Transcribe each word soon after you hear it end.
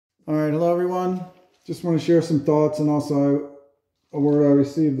All right, hello everyone. Just want to share some thoughts and also a word I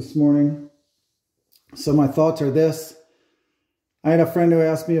received this morning. So my thoughts are this. I had a friend who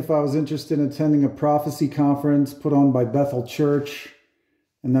asked me if I was interested in attending a prophecy conference put on by Bethel Church.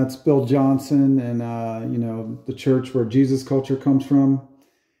 And that's Bill Johnson and, the church where Jesus culture comes from.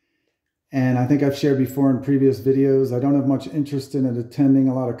 And I think I've shared before in previous videos, I don't have much interest in attending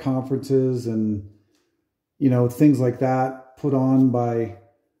a lot of conferences and, things like that put on by,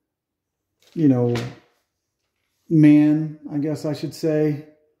 man, I guess I should say.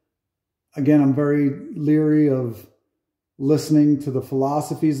 Again, I'm very leery of listening to the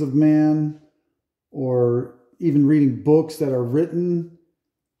philosophies of man or even reading books that are written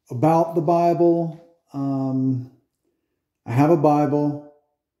about the Bible. I have a Bible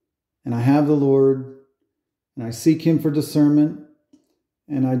and I have the Lord and I seek Him for discernment.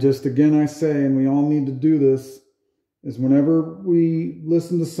 And I say, and we all need to do this, is whenever we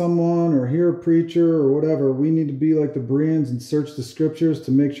listen to someone or hear a preacher or whatever, we need to be like the Bereans and search the scriptures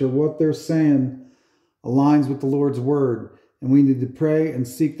to make sure what they're saying aligns with the Lord's word. And we need to pray and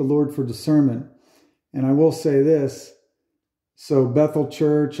seek the Lord for discernment. And I will say this. So Bethel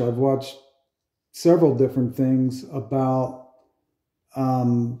Church, I've watched several different things about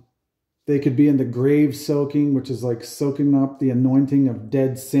they could be into grave soaking, which is like soaking up the anointing of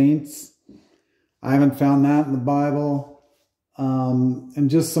dead saints. I haven't found that in the Bible. And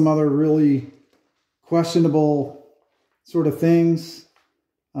just some other really questionable sort of things.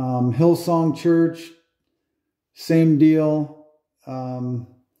 Hillsong Church, same deal. I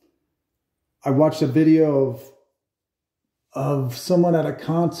watched a video of someone at a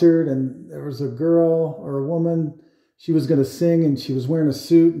concert, and there was a girl or a woman. She was going to sing and she was wearing a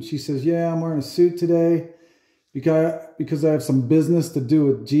suit, and she says, "Yeah, I'm wearing a suit today because I have some business to do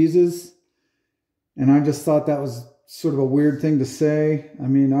with Jesus." And I just thought that was sort of a weird thing to say. I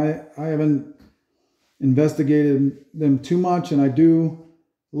mean, I haven't investigated them too much, and I do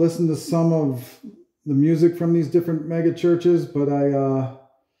listen to some of the music from these different mega churches, but I'm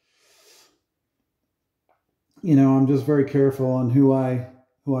just very careful on who I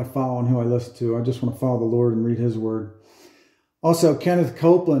follow and who I listen to. I just want to follow the Lord and read His word. Also, Kenneth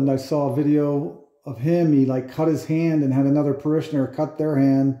Copeland, I saw a video of him. He cut his hand and had another parishioner cut their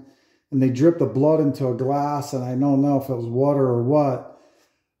hand, and they dripped the blood into a glass, and I don't know if it was water or what,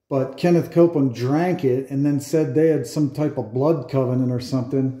 but Kenneth Copeland drank it and then said they had some type of blood covenant or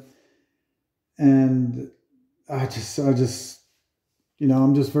something. And I'm just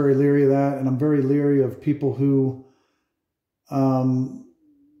very leery of that. And I'm very leery of people who,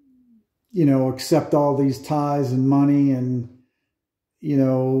 accept all these tithes and money, and,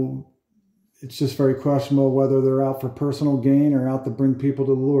 it's just very questionable whether they're out for personal gain or out to bring people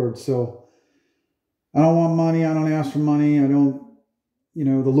to the Lord. So I don't want money. I don't ask for money. I don't,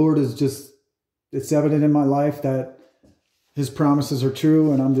 the Lord is just, it's evident in my life that His promises are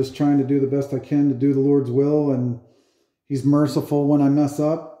true, and I'm just trying to do the best I can to do the Lord's will, and He's merciful when I mess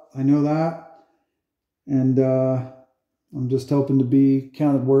up. I know that. And I'm just hoping to be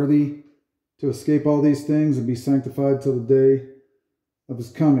counted worthy to escape all these things and be sanctified till the day of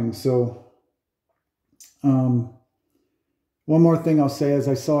His coming. So one more thing I'll say is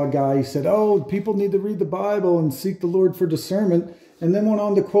I saw a guy, he said, "Oh, people need to read the Bible and seek the Lord for discernment," and then went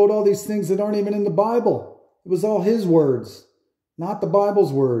on to quote all these things that aren't even in the Bible. It was all his words, not the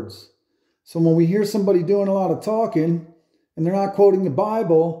Bible's words. So when we hear somebody doing a lot of talking and they're not quoting the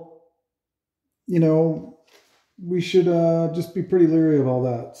Bible, we should just be pretty leery of all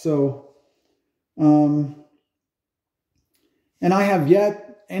that. So, and I have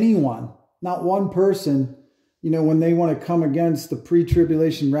yet anyone, not one person, when they want to come against the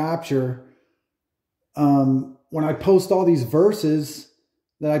pre-tribulation rapture, when I post all these verses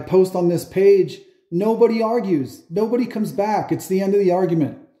that I post on this page, nobody argues. Nobody comes back. It's the end of the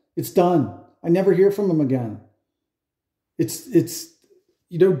argument. It's done. I never hear from them again. It's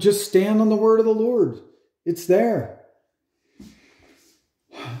just stand on the word of the Lord. It's there.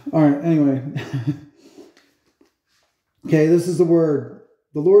 All right, anyway. Okay, this is the word.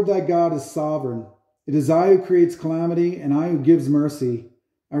 The Lord thy God is sovereign. It is I who creates calamity, and I who gives mercy.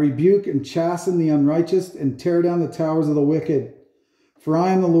 I rebuke and chasten the unrighteous, and tear down the towers of the wicked. For I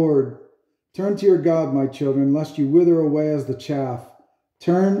am the Lord. Turn to your God, my children, lest you wither away as the chaff.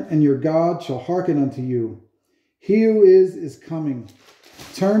 Turn, and your God shall hearken unto you. He who is coming.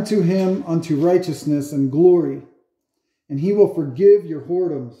 Turn to Him unto righteousness and glory, and He will forgive your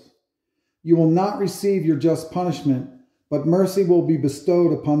whoredoms. You will not receive your just punishment, but mercy will be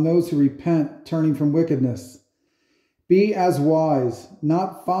bestowed upon those who repent, turning from wickedness. Be as wise,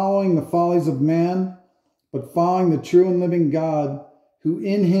 not following the follies of man, but following the true and living God, who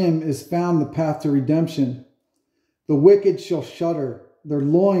in him is found the path to redemption. The wicked shall shudder, their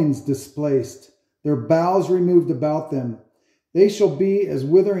loins displaced, their boughs removed about them. They shall be as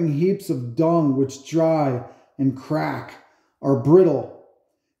withering heaps of dung, which dry and crack, are brittle.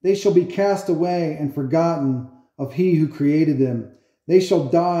 They shall be cast away and forgotten of he who created them. They shall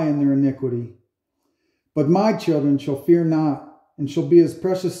die in their iniquity. But my children shall fear not, and shall be as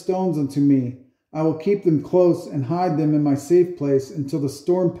precious stones unto me. I will keep them close and hide them in my safe place until the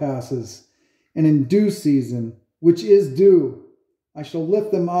storm passes. And in due season, which is due, I shall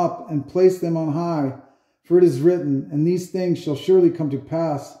lift them up and place them on high. For it is written, and these things shall surely come to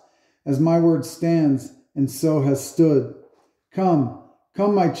pass, as my word stands, and so has stood. Come,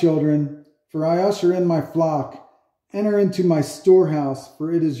 come, my children, for I usher in my flock. Enter into my storehouse,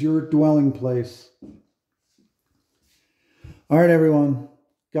 for it is your dwelling place. All right, everyone.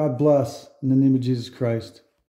 God bless in the name of Jesus Christ.